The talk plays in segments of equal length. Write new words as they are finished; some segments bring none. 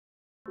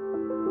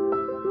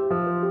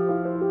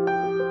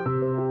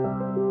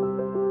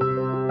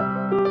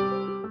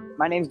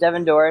My name's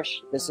Devin Dorish.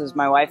 This is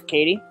my wife,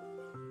 Katie,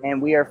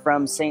 and we are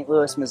from St.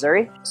 Louis,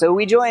 Missouri. So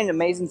we joined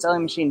Amazing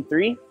Selling Machine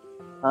 3.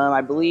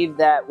 I believe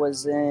that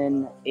was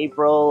in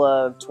April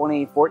of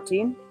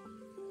 2014.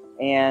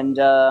 And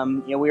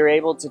we were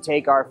able to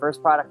take our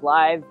first product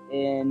live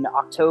in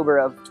October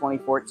of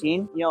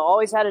 2014.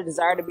 Always had a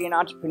desire to be an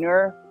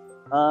entrepreneur,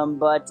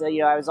 but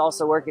I was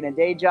also working a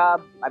day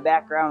job. My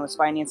background was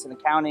finance and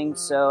accounting,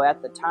 so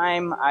at the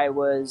time I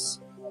was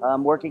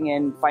working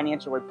in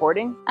financial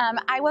reporting.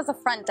 I was a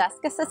front desk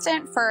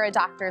assistant for a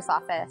doctor's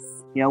office.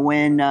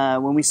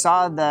 When we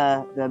saw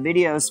the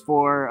videos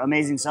for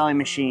Amazing Selling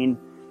Machine,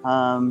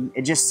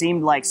 it just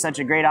seemed like such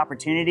a great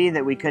opportunity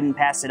that we couldn't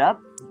pass it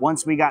up.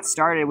 Once we got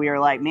started, we were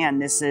like, man,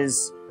 this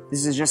is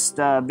just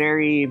a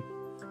very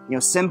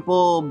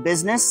simple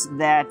business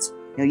that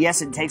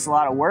yes, it takes a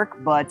lot of work,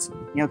 but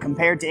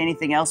compared to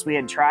anything else we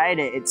had tried,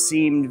 it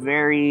seemed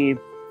very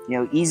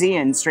easy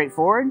and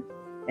straightforward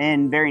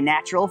and very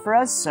natural for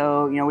us.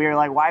 So we were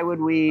like, why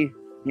would we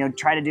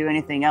try to do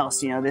anything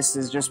else? This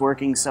is just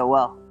working so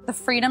well. The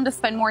freedom to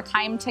spend more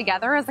time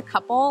together as a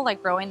couple,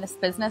 like growing this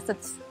business,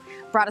 it's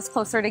brought us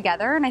closer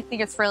together, and I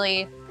think it's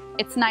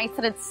nice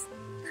that it's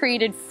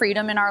created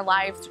freedom in our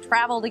lives to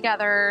travel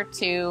together,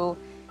 to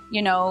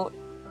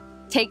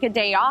take a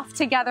day off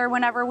together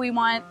whenever we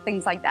want,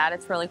 things like that.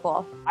 It's really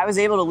cool. I was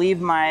able to leave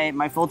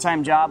my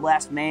full-time job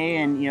last May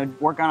and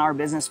work on our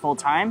business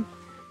full-time,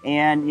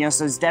 and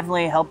so it's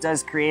definitely helped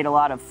us create a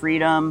lot of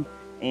freedom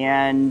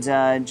and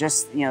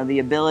just the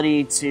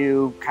ability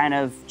to kind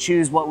of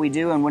choose what we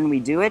do and when we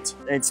do it.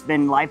 It's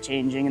been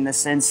life-changing in the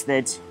sense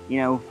that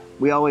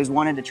we always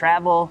wanted to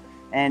travel,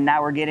 and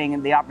now we're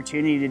getting the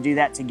opportunity to do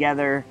that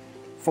together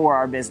for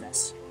our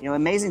business.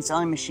 Amazing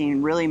Selling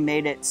Machine really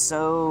made it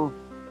so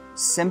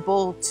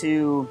simple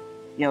to,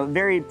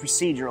 very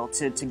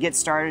procedural to get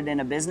started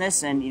in a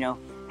business, and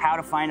how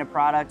to find a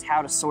product,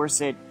 how to source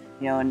it,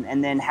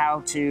 and then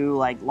how to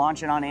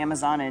launch it on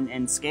Amazon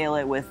and scale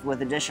it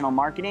with additional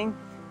marketing.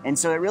 And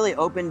so it really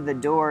opened the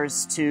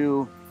doors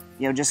to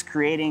just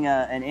creating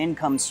an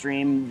income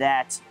stream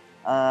that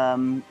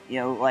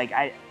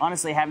I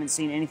honestly haven't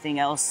seen anything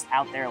else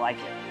out there like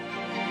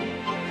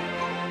it.